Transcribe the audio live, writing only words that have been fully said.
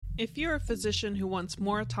If you're a physician who wants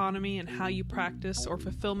more autonomy in how you practice or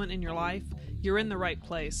fulfillment in your life, you're in the right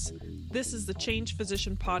place. This is the Change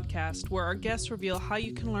Physician podcast, where our guests reveal how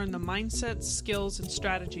you can learn the mindsets, skills, and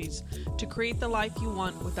strategies to create the life you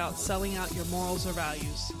want without selling out your morals or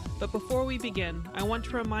values. But before we begin, I want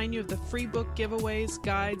to remind you of the free book giveaways,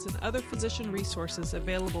 guides, and other physician resources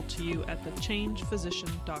available to you at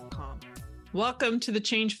thechangephysician.com. Welcome to The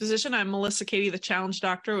Change Physician. I'm Melissa Cady, the Challenge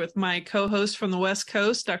Doctor, with my co-host from the West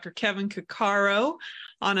Coast, Dr. Kevin Cuccaro,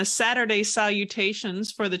 on a Saturday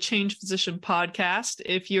Salutations for the Change Physician podcast.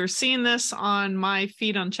 If you're seeing this on my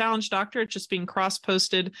feed on Challenge Doctor, it's just being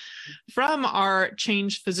cross-posted from our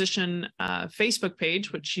Change Physician Facebook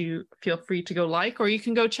page, which you feel free to go like, or you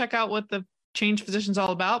can go check out what the Change Physician's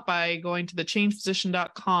all about by going to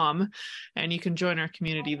thechangephysician.com, and you can join our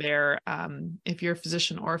community there if you're a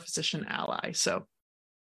physician or a physician ally. So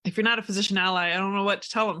if you're not a physician ally, I don't know what to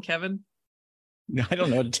tell them, Kevin. No, I don't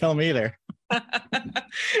know what to tell them either.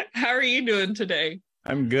 How are you doing today?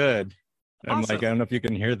 I'm good. I'm Awesome. like, I don't know if you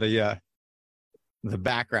can hear the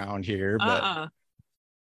background here, but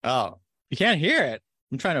oh, you can't hear it.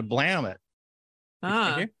 I'm trying to blam it. You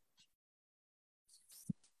can't hear?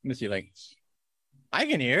 Let me see, like, I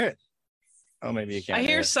can hear it. Oh, maybe you can't. I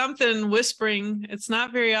hear something whispering. It's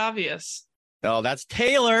not very obvious. Oh, that's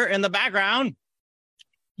Taylor in the background.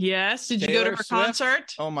 Yes. Did you Taylor go to her Swift?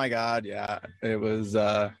 concert? Oh my God, yeah. It was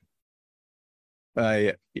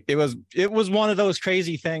it was one of those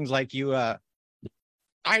crazy things. Like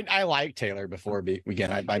I like Taylor before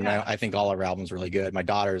weekend. I think all her albums really good. My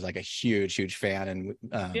daughter is like a huge fan, and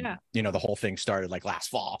you know, the whole thing started like last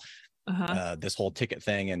fall. This whole ticket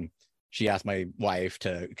thing, and she asked my wife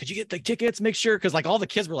could you get the tickets, make sure, because like all the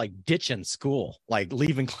kids were like ditching school, like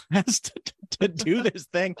leaving class to do this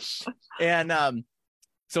thing. And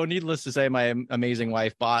so needless to say, my amazing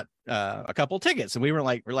wife bought a couple tickets, and we're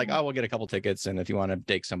like, oh, we'll get a couple tickets, and if you want to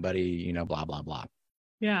take somebody, you know, blah blah blah.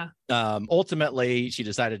 Yeah. Ultimately she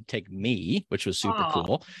decided to take me, which was super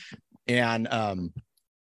cool. And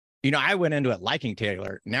you know, I went into it liking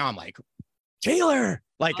Taylor. Now I'm like, Taylor,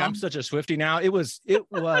 like, I'm such a Swiftie now. It was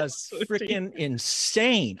freaking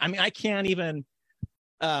insane. I mean, I can't even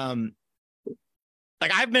like,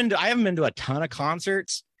 I haven't been to a ton of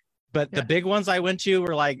concerts, but the big ones I went to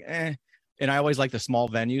were like, and I always like the small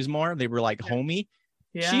venues more. They were like homey.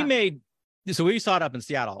 Yeah. So we saw it up in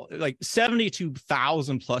Seattle, like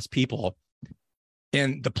 72,000 plus people,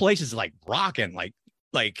 and the place is like rocking,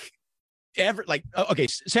 there's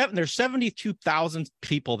 72,000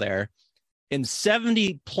 people there, and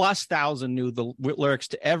 70 plus thousand knew the lyrics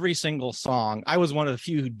to every single song. I was one of the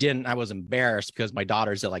few who didn't. I was embarrassed because my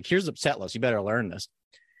daughter said, like, here's the set list, you better learn this.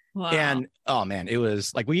 Wow. And oh man, it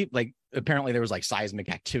was like, apparently there was like seismic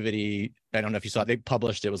activity. I don't know if you saw it. They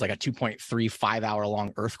published, it was like a 2.35 hour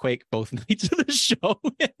long earthquake both nights of the show.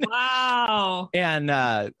 Wow.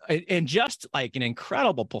 And just like an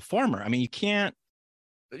incredible performer. I mean,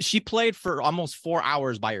 she played for almost 4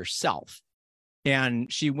 hours by herself.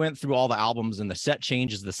 And she went through all the albums and the set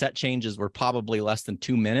changes. The set changes were probably less than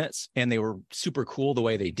 2 minutes, and they were super cool the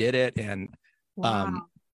way they did it. And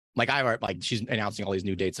she's announcing all these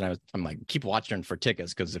new dates, and I'm like, keep watching for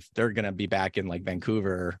tickets, because if they're gonna be back in like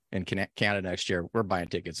Vancouver and Canada next year, we're buying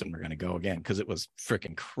tickets and we're gonna go again, because it was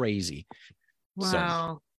freaking crazy. Wow.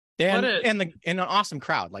 So, and an awesome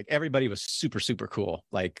crowd. Like, everybody was super cool.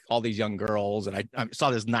 Like, all these young girls, and I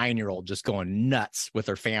saw this 9-year-old just going nuts with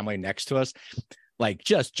her family next to us, like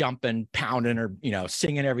just jumping, pounding, or, you know,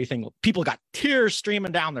 singing everything. People got tears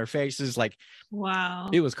streaming down their faces. Like,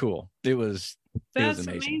 wow, it was cool. That's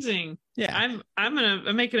amazing. Yeah,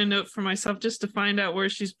 I'm making a note for myself just to find out where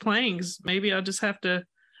she's playing, 'cause maybe I'll just have to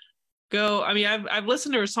go. I mean, I've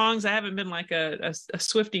listened to her songs. I haven't been like a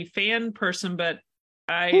Swiftie fan person, but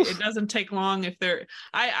it doesn't take long if they're.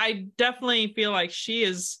 I definitely feel like she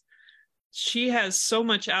has so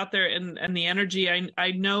much out there, and the energy.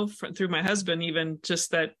 I know through my husband, even,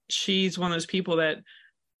 just that she's one of those people that,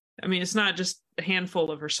 I mean, it's not just a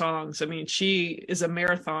handful of her songs. I mean, she is a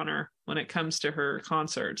marathoner when it comes to her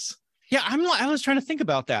concerts. Yeah, I was trying to think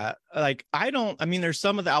about that. Like, there's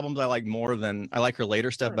some of the albums I like more than, I like her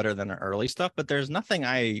later stuff better than her early stuff, but there's nothing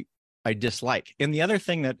I dislike. And the other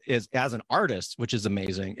thing that is, as an artist, which is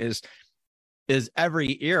amazing, is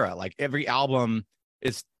every era, like every album,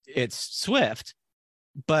 it's Swift,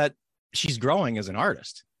 but she's growing as an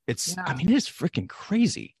artist. I mean, it's freaking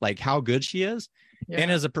crazy, like how good she is. Yeah.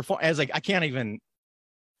 And as I can't even,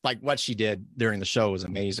 like, what she did during the show was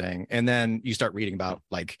amazing. And then you start reading about,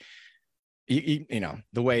 like, you know,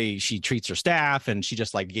 the way she treats her staff, and she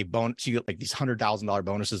just like she got like these $100,000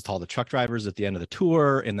 bonuses to all the truck drivers at the end of the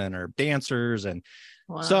tour, and then her dancers, and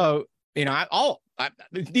Wow. So,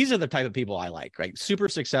 these are the type of people I like, right? Super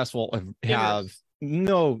successful,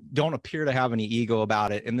 don't appear to have any ego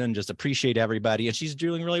about it, and then just appreciate everybody. And she's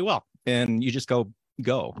doing really well. And you just go.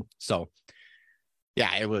 So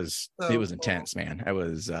yeah, it was intense, man.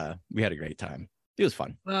 We had a great time. It was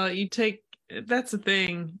fun. Well, that's the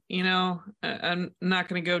thing, I'm not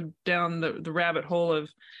going to go down the rabbit hole of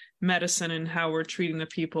medicine and how we're treating the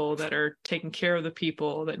people that are taking care of the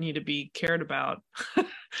people that need to be cared about.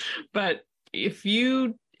 But if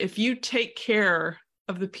you take care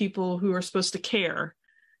of the people who are supposed to care,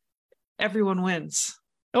 everyone wins.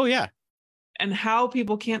 Oh yeah. And how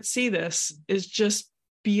people can't see this is just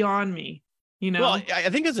beyond me. Well, I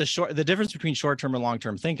think it's the difference between short-term and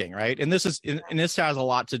long-term thinking, right? And this has a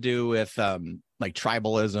lot to do with like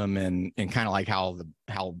tribalism and kind of like how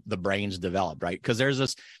the brains develop, right? Because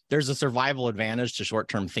there's a survival advantage to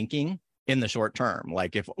short-term thinking in the short term.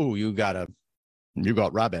 Like if you got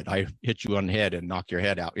rabbit, I hit you on the head and knock your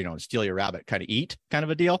head out, and steal your rabbit, kind of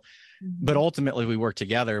a deal. Mm-hmm. But ultimately, we work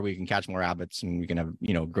together, we can catch more rabbits, and we can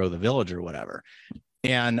have grow the village or whatever.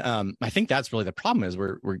 And I think that's really the problem is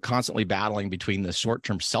we're constantly battling between the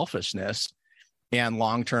short-term selfishness and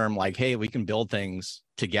long-term, like, hey, we can build things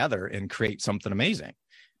together and create something amazing.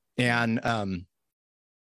 And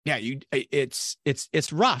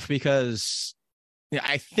it's rough because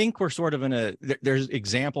I think we're sort of there's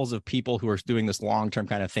examples of people who are doing this long-term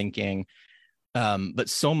kind of thinking, but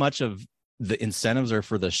so much of the incentives are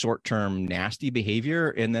for the short-term nasty behavior,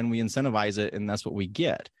 and then we incentivize it, and that's what we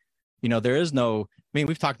get. There is no,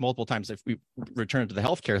 we've talked multiple times, if we return to the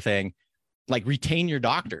healthcare thing, like retain your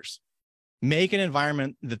doctors, make an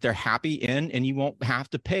environment that they're happy in, and you won't have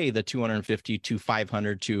to pay the 250 to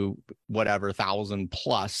 500 to whatever 1,000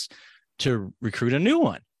 plus to recruit a new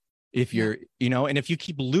one. If you're, and if you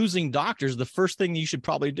keep losing doctors, the first thing you should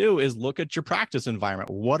probably do is look at your practice environment.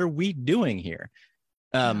 What are we doing here?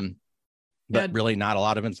 But really not a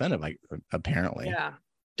lot of incentive, apparently. Yeah.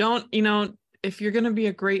 Don't, if you're going to be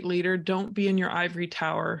a great leader, don't be in your ivory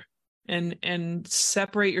tower and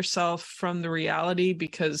separate yourself from the reality,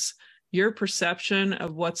 because your perception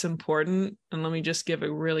of what's important. And let me just give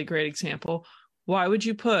a really great example. Why would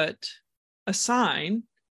you put a sign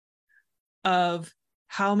of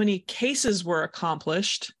how many cases were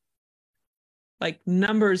accomplished, like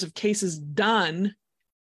numbers of cases done,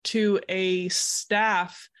 to a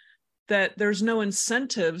staff that there's no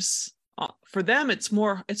incentives for them?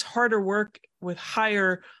 It's harder work with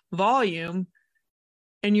higher volume,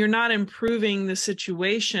 and you're not improving the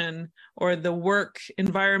situation or the work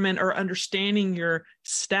environment or understanding your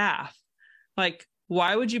staff. Like,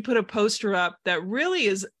 why would you put a poster up that really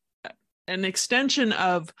is an extension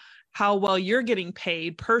of how well you're getting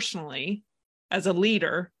paid personally as a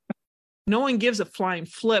leader? No one gives a flying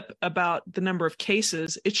flip about the number of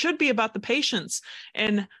cases. It should be about the patients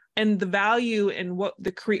and the value and what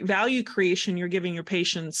the value creation you're giving your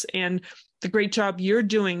patients, and the great job you're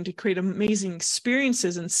doing to create amazing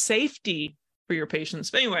experiences and safety for your patients.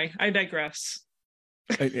 But anyway, I digress.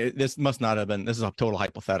 This must not have been, this is a total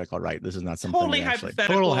hypothetical, right? This is not something totally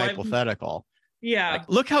hypothetical. Total hypothetical. Yeah. Like,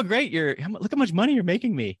 look how great look how much money you're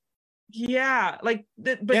making me. Yeah.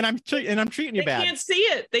 But and I'm treating you bad. They can't see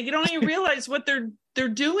it. They don't even realize what they're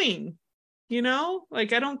doing.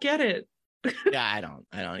 Like, I don't get it. Yeah, I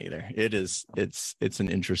don't either. It's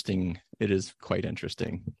quite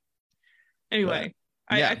interesting. Anyway,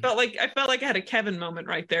 but, yeah. I felt like I had a Kevin moment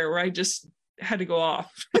right there where I just had to go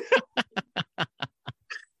off.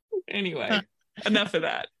 Anyway, enough of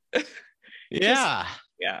that. Yeah.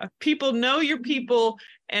 Yeah. People, know your people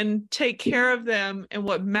and take care of them and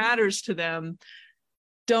what matters to them.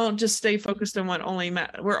 Don't just stay focused on what only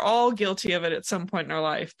matters. We're all guilty of it at some point in our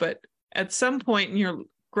life, but at some point in your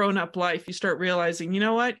grown-up life, you start realizing, you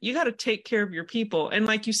know what? You got to take care of your people. And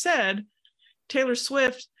like you said, Taylor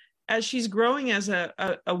Swift, as she's growing as a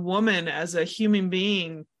woman, as a human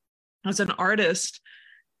being, as an artist,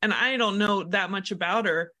 and I don't know that much about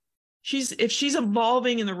her, if she's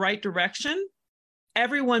evolving in the right direction,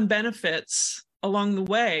 everyone benefits along the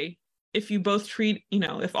way if you both treat,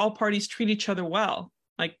 if all parties treat each other well.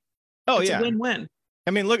 Like, it's a win-win. I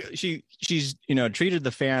mean, look, she's treated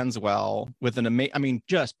the fans well with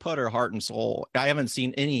just put her heart and soul. I haven't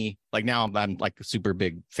seen any, like, now I'm like a super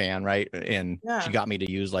big fan, right? And she got me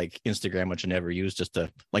to use like Instagram, which I never used, just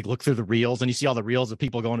to like look through the reels, and you see all the reels of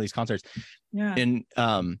people going to these concerts. Yeah. And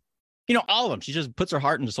all of them, she just puts her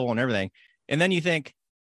heart and soul and everything. And then you think,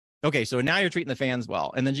 okay, so now you're treating the fans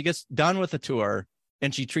well. And then she gets done with the tour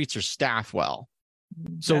and she treats her staff well.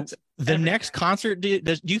 So next concert, do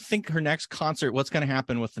you think her next concert, what's going to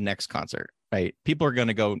happen with the next concert? right? People are going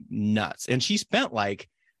to go nuts. And she spent like,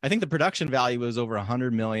 I think the production value was over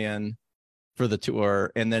 100 million for the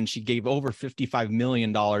tour. And then she gave over $55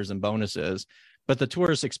 million in bonuses, but the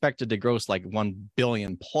tour is expected to gross like 1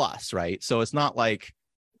 billion plus. Right. So it's not like,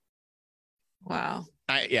 wow.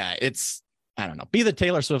 It's, I don't know. Be the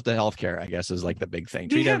Taylor Swift of healthcare, I guess, is like the big thing.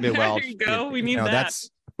 Treat everybody well. There you go. We need that.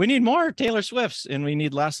 We need more Taylor Swifts, and we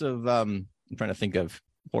need less of I'm trying to think of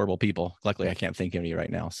horrible people. Luckily, I can't think of any right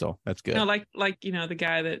now, so that's good. No, like the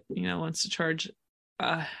guy that wants to charge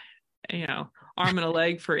arm and a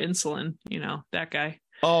leg for insulin. That guy.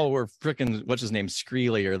 Oh, we're freaking what's his name,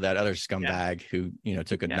 Screely, or that other scumbag who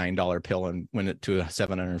took a $9 pill and went it to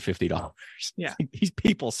 $750. Yeah, these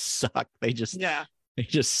people suck. They just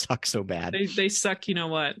suck so bad. They suck. You know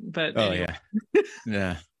what? But anyway.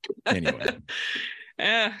 Yeah. Anyway.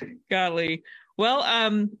 Golly. Well,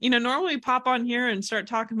 normally we pop on here and start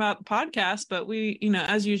talking about the podcast, but we,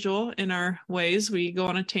 as usual in our ways, we go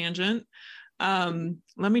on a tangent.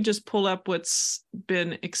 Let me just pull up what's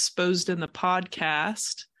been exposed in the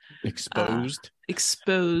podcast.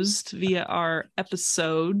 Exposed via our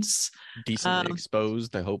episodes. Decently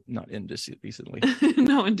exposed. I hope not indecently.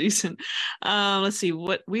 No, indecent. Let's see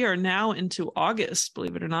what we are now into August,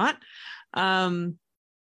 believe it or not.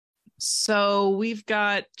 So we've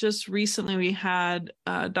got just recently we had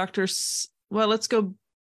let's go.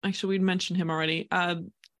 Actually, we'd mentioned him already.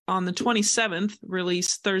 On the 27th,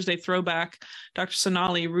 released Thursday Throwback, Dr.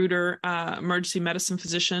 Sonali Reuter, emergency medicine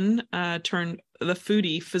physician, turned the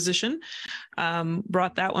foodie physician,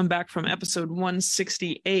 brought that one back from episode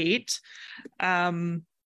 168. And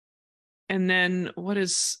then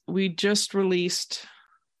we just released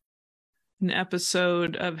an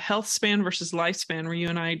episode of health span versus lifespan where you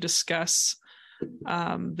and I discuss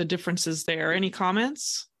the differences there. Any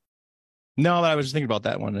comments? No, I was just thinking about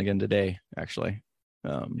that one again today, actually.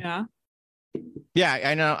 I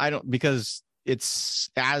know. I don't, because it's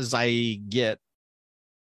as I get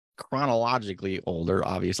chronologically older,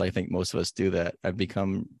 obviously, I think most of us do that. I've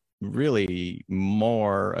become really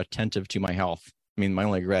more attentive to my health. I mean, my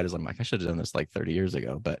only regret is I'm like, I should have done this like 30 years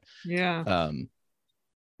ago, but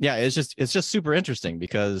it's just super interesting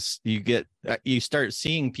because you start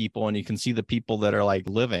seeing people and you can see the people that are like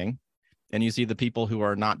living and you see the people who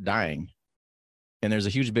are not dying. And there's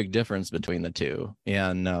a huge big difference between the two.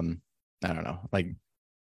 And I don't know, like,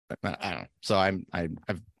 I don't know. So I'm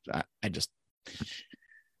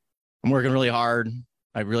working really hard.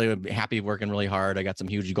 I really would be happy working really hard. I got some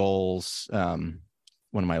huge goals. One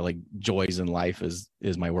of my like joys in life is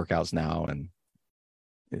my workouts now. And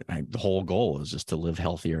the whole goal is just to live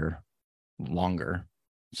healthier longer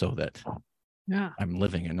so that I'm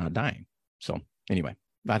living and not dying. So anyway,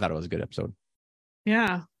 I thought it was a good episode.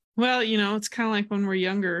 Yeah. Well, it's kind of like when we're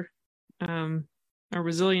younger, our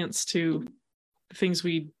resilience to things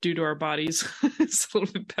we do to our bodies is a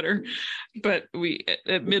little bit better. But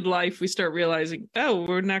at midlife, we start realizing,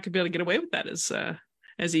 we're not going to be able to get away with that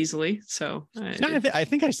as easily. So I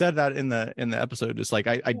think I said that in the episode. It's like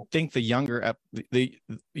I think the younger bodies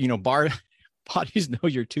know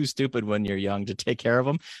you're too stupid when you're young to take care of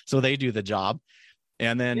them, so they do the job.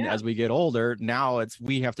 And then as we get older, now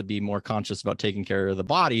we have to be more conscious about taking care of the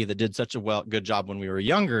body that did such a good job when we were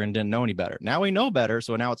younger and didn't know any better. Now we know better.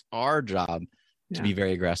 So now it's our job to be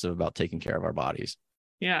very aggressive about taking care of our bodies.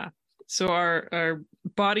 Yeah. So our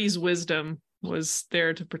body's wisdom was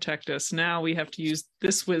there to protect us. Now we have to use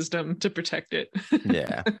this wisdom to protect it.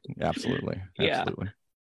 Yeah, absolutely. Absolutely.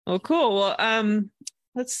 Well, cool. Well,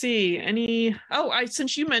 let's see.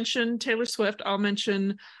 Since you mentioned Taylor Swift, I'll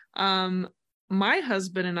mention, my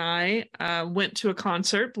husband and I went to a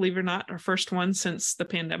concert, believe it or not, our first one since the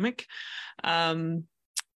pandemic, to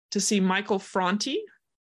see Michael Franti.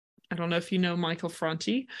 I don't know if you know Michael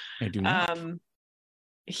Franti. I do not.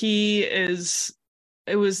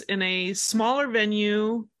 It was in a smaller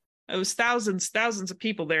venue. It was thousands of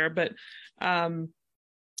people there, but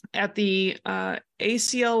at the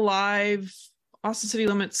ACL Live, Austin City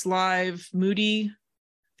Limits Live, Moody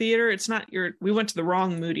Theater. It's not we went to the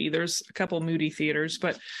wrong Moody. There's a couple Moody theaters,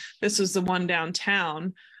 but this was the one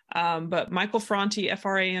downtown. But Michael Franti,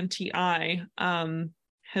 Franti,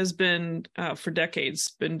 has been for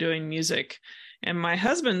decades been doing music. And my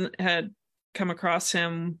husband had come across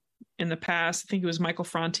him in the past. I think it was Michael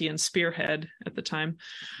Franti and Spearhead at the time.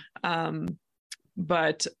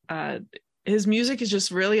 But his music is just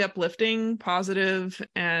really uplifting, positive,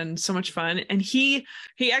 and so much fun. And he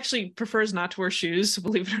actually prefers not to wear shoes. So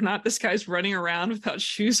believe it or not, this guy's running around without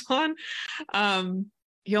shoes on.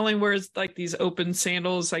 He only wears like these open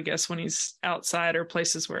sandals, I guess, when he's outside or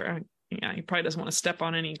places where he probably doesn't want to step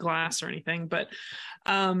on any glass or anything. But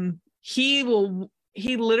he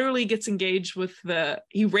literally gets engaged with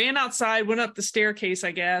he ran outside, went up the staircase,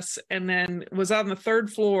 I guess, and then was on the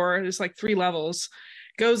 3rd floor. There's like 3 levels,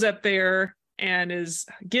 goes up there and is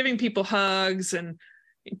giving people hugs and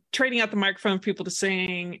trading out the microphone for people to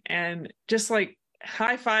sing, and just like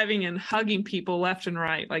high-fiving and hugging people left and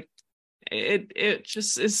right. Like it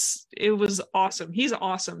was awesome. He's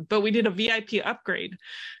awesome. But we did a VIP upgrade,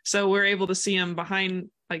 so we're able to see him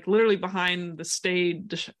literally behind the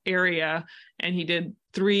stage area, and he did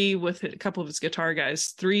 3 with a couple of his guitar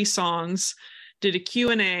guys, 3 songs, did a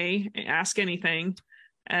Q&A, ask anything,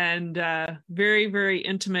 and very, very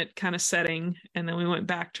intimate kind of setting. And then we went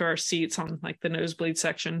back to our seats on like the nosebleed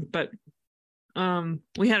section, but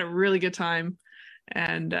we had a really good time.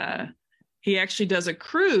 And he actually does a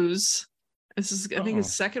cruise. This is, I think, his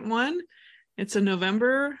 2nd one. It's in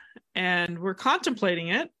November, and we're contemplating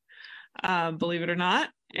it, believe it or not.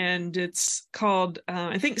 And it's called,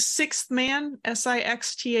 I think, Sixth Man,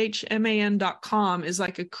 SIXTHMAN.com, is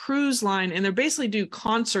like a cruise line, and they basically do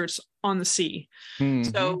concerts on the sea. Mm-hmm.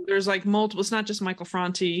 So there's like multiple, it's not just Michael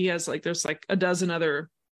Franti. He has there's like a dozen other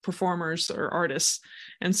performers or artists.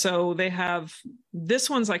 And so they have, this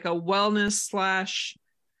one's like a wellness slash,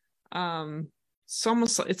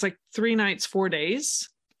 it's like 3 nights, 4 days.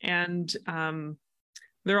 And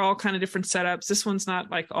they're all kind of different setups. This one's not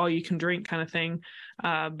like all you can drink kind of thing.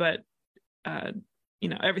 But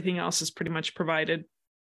everything else is pretty much provided.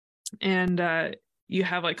 And you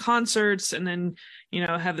have like concerts, and then,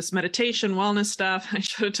 have this meditation wellness stuff. I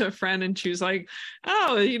showed it to a friend, and she was like,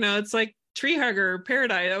 oh, it's like tree hugger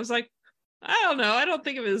paradise. I was like, I don't know. I don't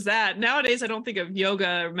think of it as that. Nowadays, I don't think of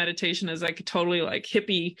yoga or meditation as like a totally like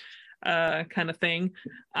hippie kind of thing.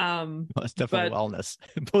 Well, it's definitely wellness.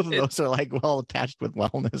 Both of those are like well attached with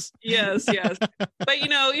wellness. Yes. But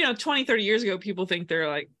 20, 30 years ago, people think they're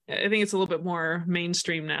like, I think it's a little bit more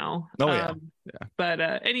mainstream now. Oh yeah. But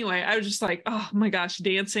anyway, I was just like, oh my gosh,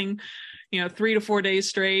 dancing, 3 to 4 days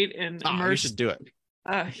straight, and immersed. You should do it.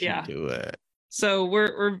 Yeah. Do it. So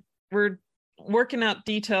we're working out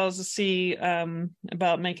details to see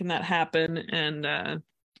about making that happen, and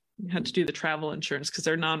had to do the travel insurance because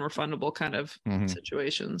they're non-refundable kind of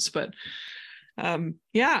situations. But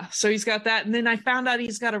so he's got that. And then I found out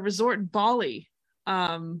he's got a resort in Bali,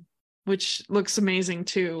 which looks amazing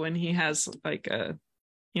too. And he has like a,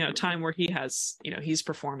 time where he has, he's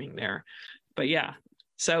performing there. But yeah,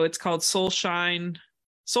 so it's called Soul Shine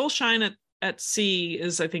at Sea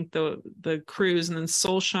is, I think, the cruise, and then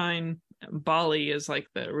Soul Shine Bali is like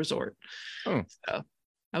the resort. So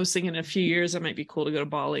I was thinking in a few years it might be cool to go to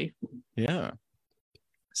Bali. Yeah.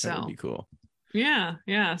 So that would be cool. Yeah.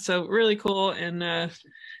 So really cool. And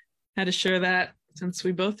had to share that since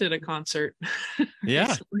we both did a concert.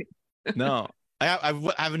 Yeah. No, I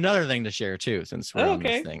have another thing to share too, since we're on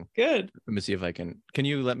this thing. Good. Let me see if I can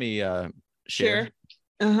you let me share?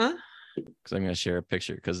 Uh-huh. Because I'm going to share a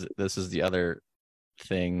picture, because this is the other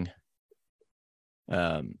thing.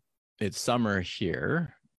 It's summer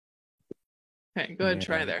here. Okay, go ahead and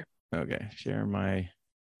try there. Okay, share my.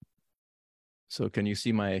 So can you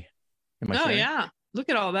see my? Sharing? Yeah, look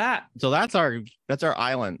at all that. So that's our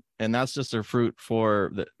island, and that's just our fruit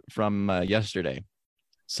from yesterday.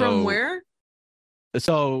 So, from where?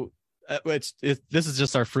 So this is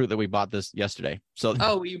just our fruit that we bought this yesterday.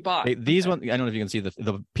 So you bought these ones. I don't know if you can see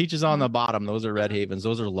the peaches on the bottom. Those are Red Havens.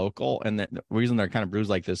 Those are local, and the reason they're kind of bruised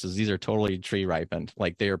like this is these are totally tree ripened.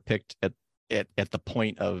 Like they are picked at the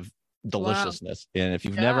point of deliciousness. Wow. And if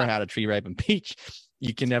you've never had a tree ripened peach,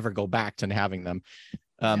 you can never go back to having them.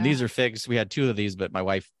 These are figs. We had 2 of these, but my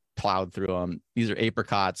wife plowed through them. These are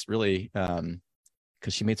apricots, really, because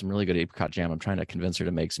she made some really good apricot jam. I'm trying to convince her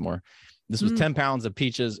to make some more. This was 10 pounds of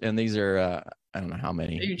peaches, and these are I don't know how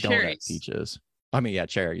many donut peaches. I mean,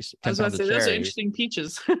 cherries. 10 I was about to say, those are interesting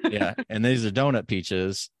peaches. Yeah, and these are donut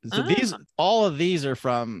peaches. So all of these are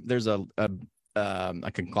from. There's a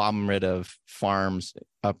conglomerate of farms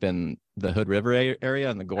up in the Hood River area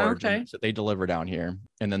in the gorge. Okay. So they deliver down here.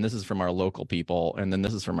 And then this is from our local people. And then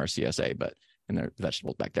this is from our CSA, and their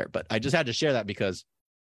vegetables back there. But I just had to share that because,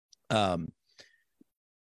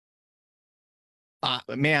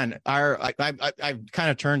 man, I've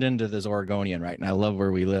kind of turned into this Oregonian, right? And I love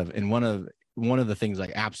where we live. And one of the things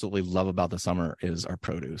I absolutely love about the summer is our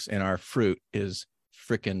produce, and our fruit is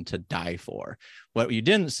freaking to die for. What you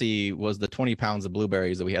didn't see was the 20 pounds of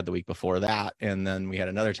blueberries that we had the week before that, and then we had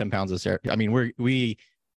another 10 pounds of I mean,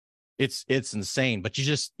 it's insane. But you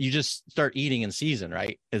just start eating in season,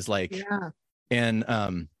 right? It's like,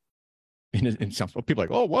 and And some people are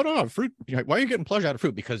like, oh, what on fruit? Why are you getting pleasure out of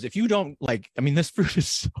fruit? Because if you don't like, I mean, this fruit is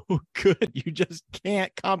so good, you just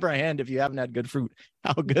can't comprehend if you haven't had good fruit,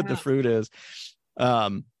 how good the fruit is.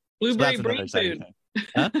 Blueberry brain food.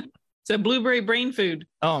 Huh? It's a blueberry brain food.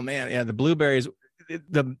 Oh man, yeah, the blueberries.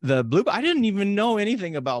 I didn't even know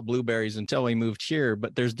anything about blueberries until we moved here,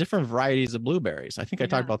 but there's different varieties of blueberries. I think I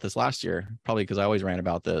talked about this last year, probably because I always ran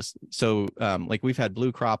about this. So like we've had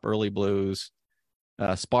blue crop, early blues,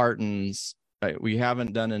 Spartans. We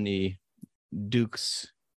haven't done any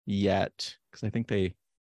Dukes yet because I think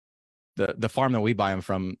the farm that we buy them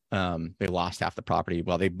from, they lost half the property.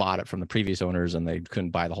 Well, they bought it from the previous owners and they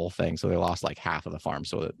couldn't buy the whole thing, so they lost like half of the farm.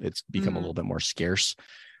 So it's become a little bit more scarce.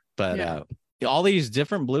 But all these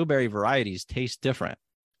different blueberry varieties taste different,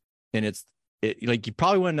 and it like you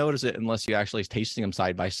probably wouldn't notice it unless you actually tasting them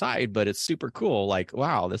side by side. But it's super cool. Like,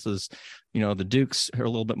 wow, this is, the Dukes are a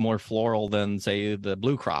little bit more floral than say the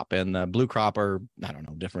blue crop, and the blue crop are, I don't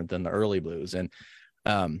know, different than the early blues. And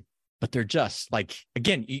but they're just like,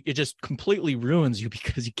 again, it just completely ruins you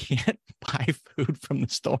because you can't buy food from the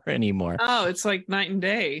store anymore. Oh, it's like night and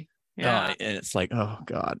day. Yeah. And it's like, oh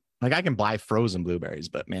God, like I can buy frozen blueberries,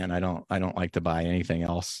 but man, I don't like to buy anything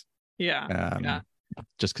else. Yeah.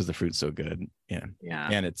 Just because the fruit's so good. Yeah.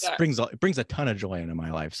 And it brings a ton of joy into my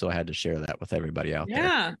life. So I had to share that with everybody out there.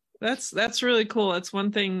 Yeah. That's really cool. That's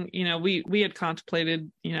one thing, we had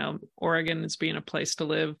contemplated, Oregon as being a place to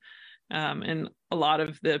live. And a lot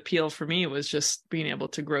of the appeal for me was just being able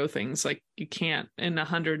to grow things like you can't in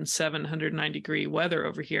 107, 109 degree weather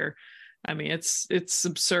over here. I mean, it's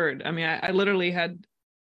absurd. I mean, I literally had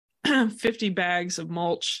 50 bags of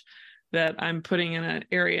mulch that I'm putting in an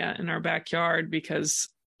area in our backyard because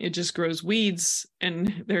it just grows weeds,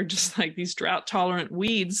 and they're just like these drought tolerant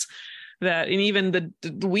weeds and even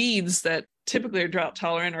the weeds that typically are drought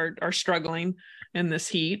tolerant are struggling in this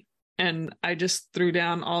heat. And I just threw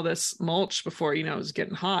down all this mulch before, it was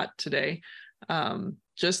getting hot today,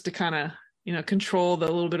 just to kind of, control the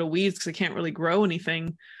little bit of weeds because I can't really grow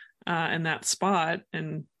anything in that spot.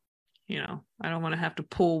 And, I don't want to have to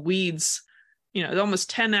pull weeds, almost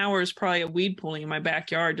 10 hours probably of weed pulling in my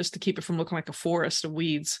backyard just to keep it from looking like a forest of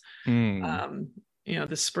weeds,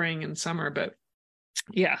 this spring and summer. But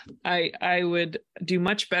yeah, I would do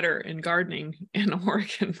much better in gardening in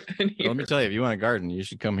Oregon than here. Well, let me tell you, if you want to garden, you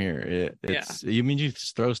should come here. You mean you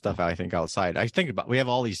just throw stuff out, I think, outside. I think we have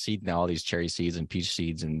all these seeds now, all these cherry seeds and peach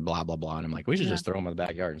seeds and blah, blah, blah. And I'm like, we should just throw them in the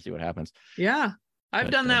backyard and see what happens. Yeah. I've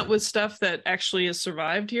done that with stuff that actually has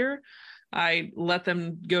survived here. I let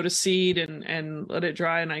them go to seed and let it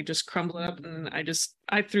dry, and I just crumble it up. And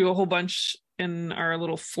I threw a whole bunch in our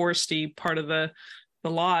little foresty part of the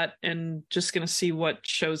lot, and just going to see what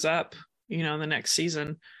shows up, in the next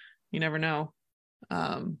season. You never know.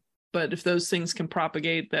 But if those things can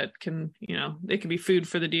propagate, that can, they can be food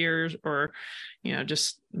for the deer, or,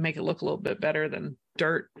 just make it look a little bit better than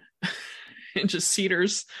dirt and just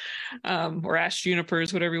cedars, or ash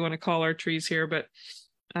junipers, whatever you want to call our trees here. But,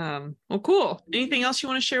 well, cool. Anything else you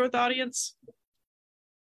want to share with the audience?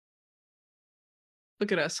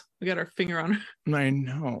 Look at us. We got our finger on. I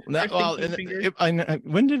know.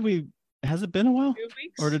 When did we? Has it been a while? 2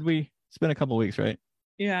 weeks? Or did we? It's been a couple of weeks, right?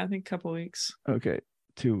 Yeah, I think a couple of weeks. Okay,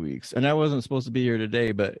 2 weeks. And I wasn't supposed to be here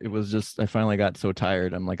today, but it was just I finally got so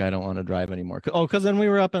tired. I'm like, I don't want to drive anymore. Because then we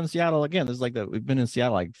were up in Seattle again. This is like that. We've been in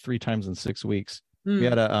Seattle like 3 times in 6 weeks. We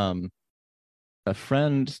had a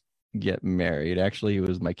friend get married. Actually, he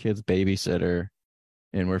was my kid's babysitter,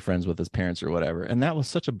 and we're friends with his parents or whatever. And that was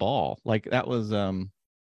such a ball. Like that was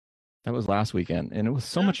last weekend, and it was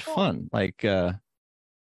so much fun. Like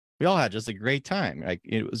we all had just a great time. Like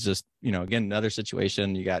it was just, again, another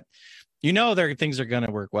situation. You got, things are going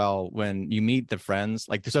to work well when you meet the friends.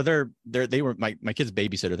 Like, so they were my kid's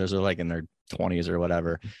babysitter. Those are like in their 20s or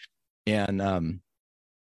whatever. And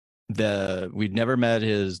we'd never met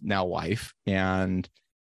his now wife,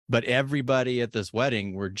 but everybody at this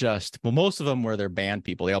wedding were most of them were their band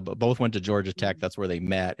people. They all both went to Georgia Tech. That's where they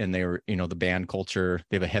met. And they were, the band culture,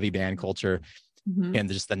 they have a heavy band culture, and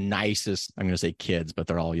just the nicest, I'm going to say kids, but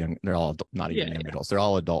they're all young. They're all not even young adults. They're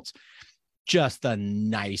all adults. Just the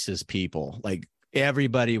nicest people. Like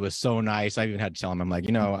everybody was so nice. I even had to tell them, I'm like,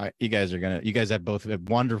 you guys have both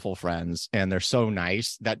wonderful friends, and they're so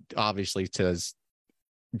nice. That obviously says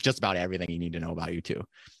just about everything you need to know about you too.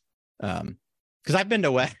 Because I've been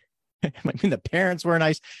to I mean, the parents were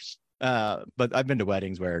nice, but I've been to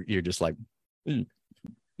weddings where you're just like,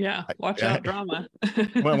 watch out, drama.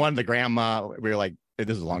 One of the grandma, we were like, this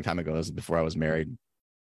was a long time ago. This is before I was married,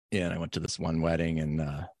 and I went to this one wedding, and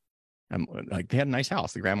I'm like, they had a nice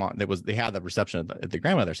house. The grandma, they had the reception at the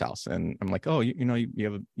grandmother's house. And I'm like, oh, you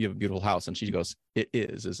have a beautiful house. And she goes, it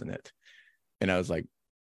is, isn't it? And I was like,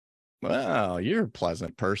 well, you're a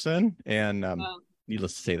pleasant person. And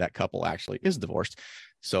needless to say, that couple actually is divorced.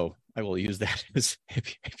 So I will use that as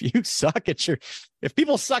if people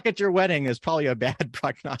suck at your wedding, is probably a bad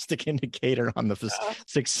prognostic indicator on the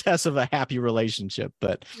success of a happy relationship.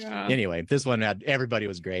 But anyway, this one everybody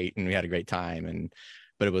was great and we had a great time,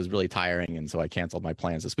 but it was really tiring. And so I canceled my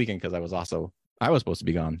plans this weekend because I was supposed to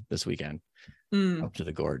be gone this weekend up to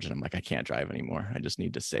the gorge. And I'm like, I can't drive anymore. I just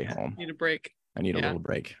need to stay home. Need a break. I need a little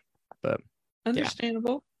break, but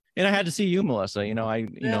understandable. And I had to see you, Melissa. I need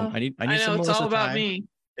some Melissa it's all about time. me.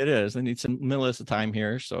 It is. I need some Melissa time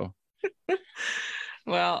here. So,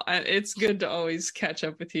 well, it's good to always catch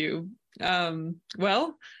up with you. I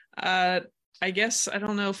guess I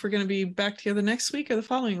don't know if we're going to be back together next week or the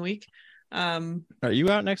following week. Are you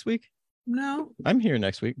out next week? No, I'm here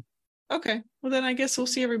next week. Okay. Well, then I guess we'll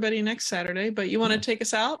see everybody next Saturday. But you want to take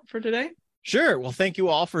us out for today? Sure. Well, thank you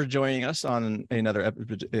all for joining us on another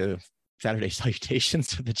episode. Saturday Salutations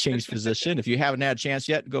to the Changed Physician. If you haven't had a chance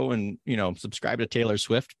yet, go and subscribe to Taylor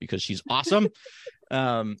Swift because she's awesome.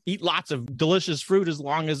 Eat lots of delicious fruit as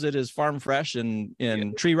long as it is farm fresh and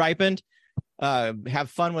tree ripened.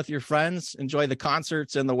 Have fun with your friends. Enjoy the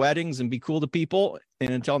concerts and the weddings and be cool to people.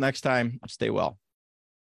 And until next time, stay well.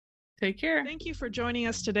 Take care. Thank you for joining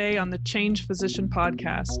us today on the Change Physician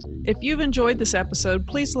podcast. If you've enjoyed this episode,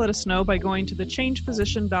 please let us know by going to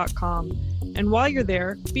thechangephysician.com. And while you're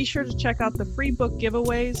there, be sure to check out the free book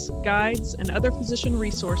giveaways, guides, and other physician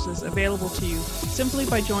resources available to you simply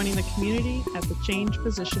by joining the community at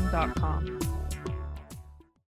thechangephysician.com.